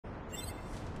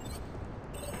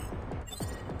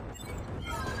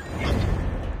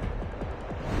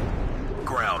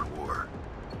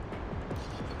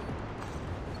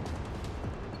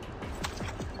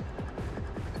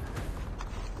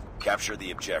Capture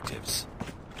the objectives.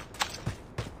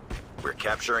 We're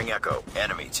capturing Echo.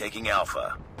 Enemy taking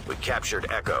Alpha. We captured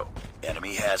Echo.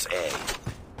 Enemy has A.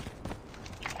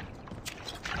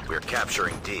 We're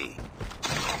capturing D.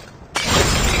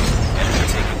 Enemy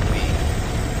taking B.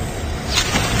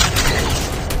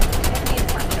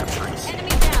 Capturing C. Enemy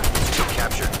down. We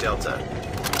captured Delta.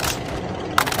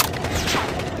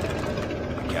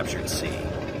 We captured C.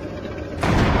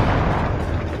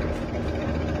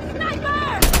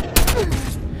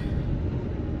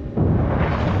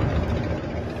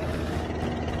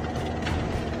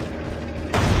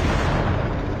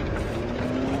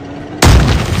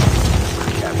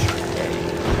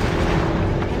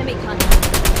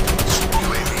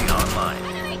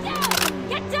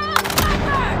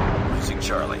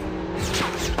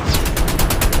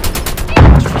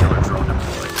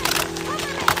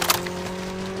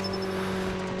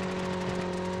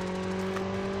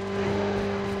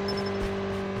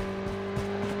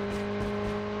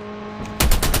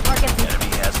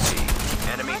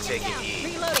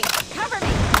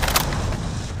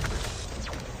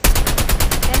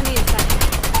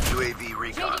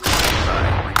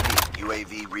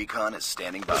 Recon is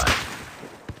standing by.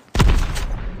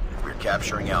 We're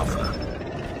capturing Alpha.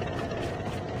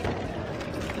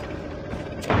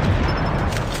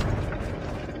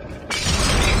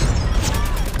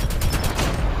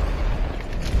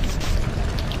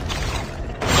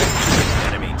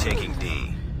 Enemy taking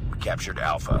D. We captured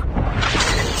Alpha.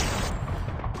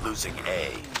 Losing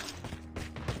A.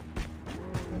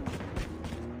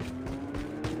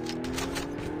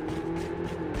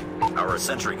 Our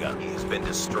sentry gun has been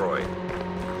destroyed.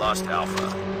 We lost Alpha.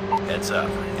 Heads up.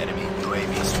 Enemy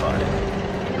UAV spotted.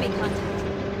 Enemy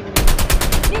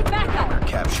contact. Need backup. We're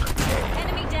capturing A.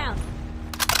 Enemy down.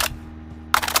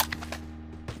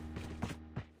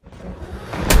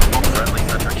 Friendly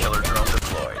hunter-killer drone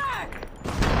deployed.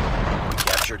 We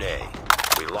captured A.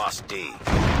 We lost D.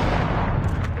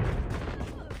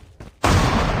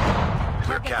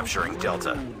 We're capturing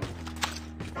Delta.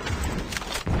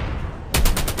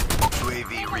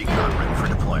 UAV recon ready for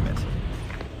deployment.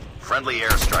 Friendly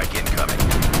airstrike incoming.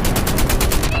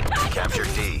 Capture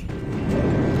D.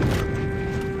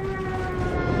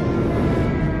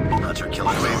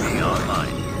 Hunter-killer UAV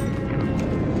online.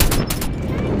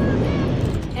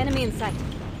 Enemy in sight.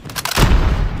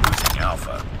 Losing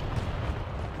Alpha.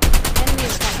 Enemy in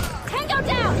sight. Tango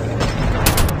down!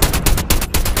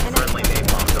 Friendly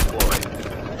napalm deployed.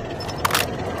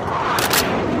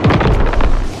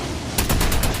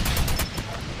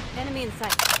 Enemy in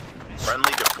sight.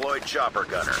 Friendly deployed chopper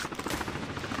gunner.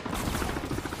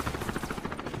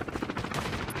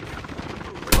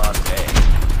 We lost A.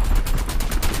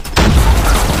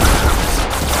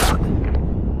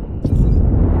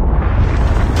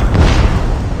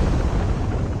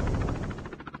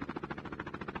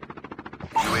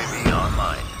 UAV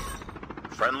online.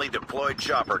 Friendly deployed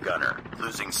chopper gunner.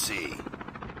 Losing C.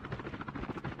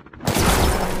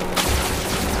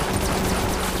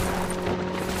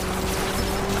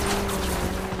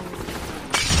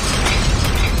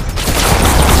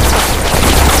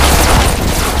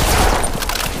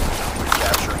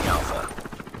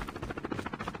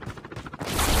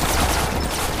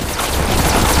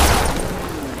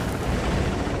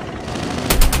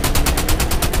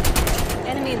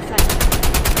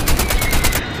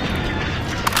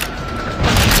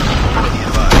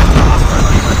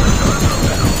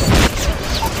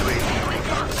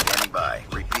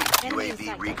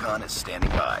 Recon is standing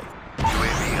by.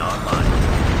 UAV online.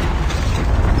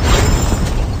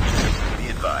 Be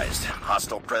advised,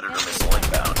 hostile Predator missile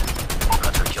inbound.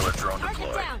 Hunter-killer drone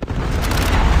deployed.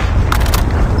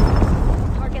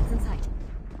 Targets in sight.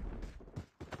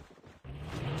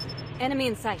 Enemy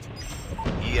in sight.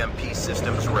 EMP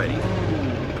systems ready.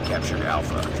 Captured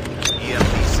Alpha.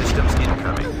 EMP systems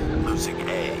incoming. Losing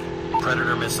A.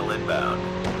 Predator missile inbound.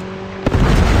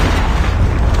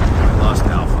 We lost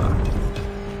Alpha.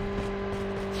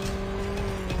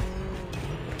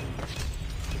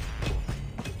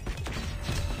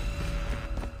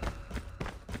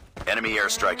 Enemy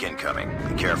airstrike incoming.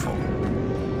 Be careful.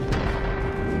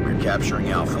 We're capturing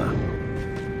Alpha.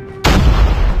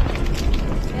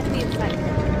 Enemy in sight.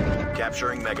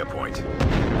 Capturing Mega Point.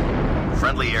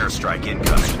 Friendly airstrike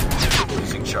incoming.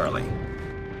 Losing Charlie.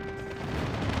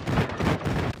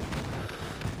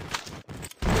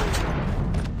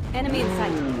 Enemy in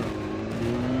sight.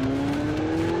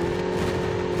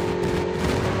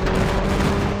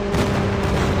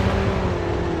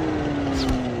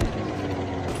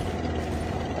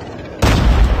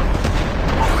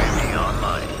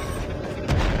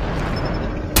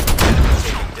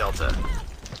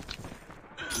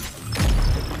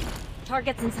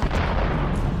 Targets in sight.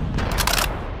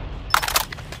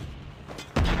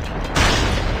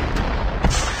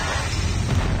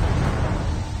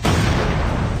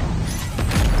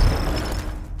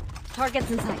 Targets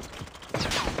in sight.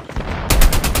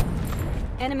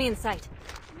 Enemy in sight.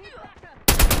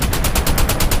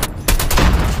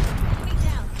 Enemy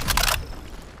down.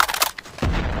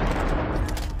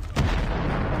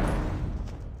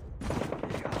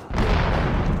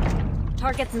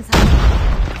 Targets in sight.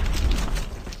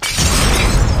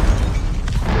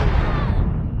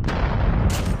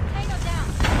 Tango down.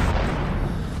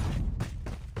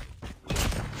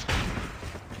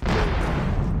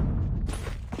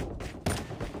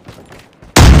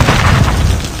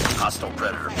 Hostile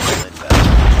predator inbound.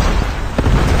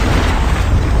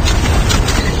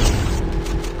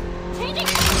 Changing.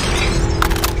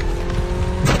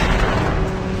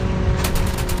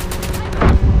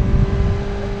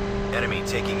 Enemy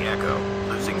taking Echo,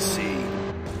 losing C.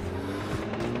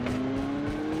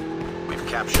 We've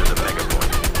captured the mega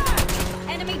point.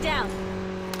 Enemy down.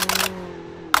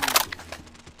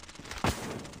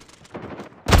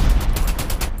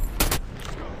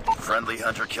 Friendly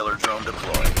hunter-killer drone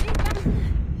deployed.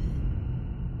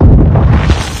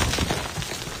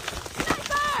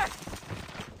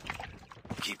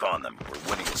 Keep on them. We're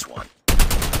winning this one.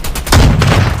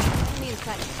 Enemy in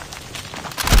sight.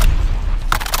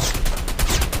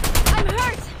 I'm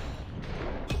hurt.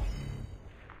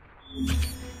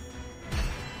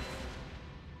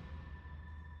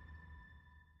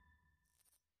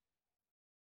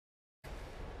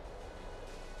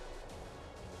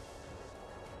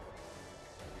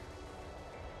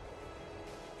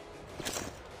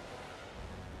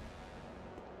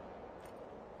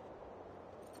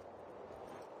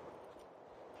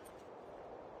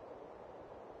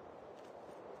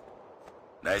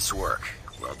 Nice work.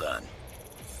 Well done.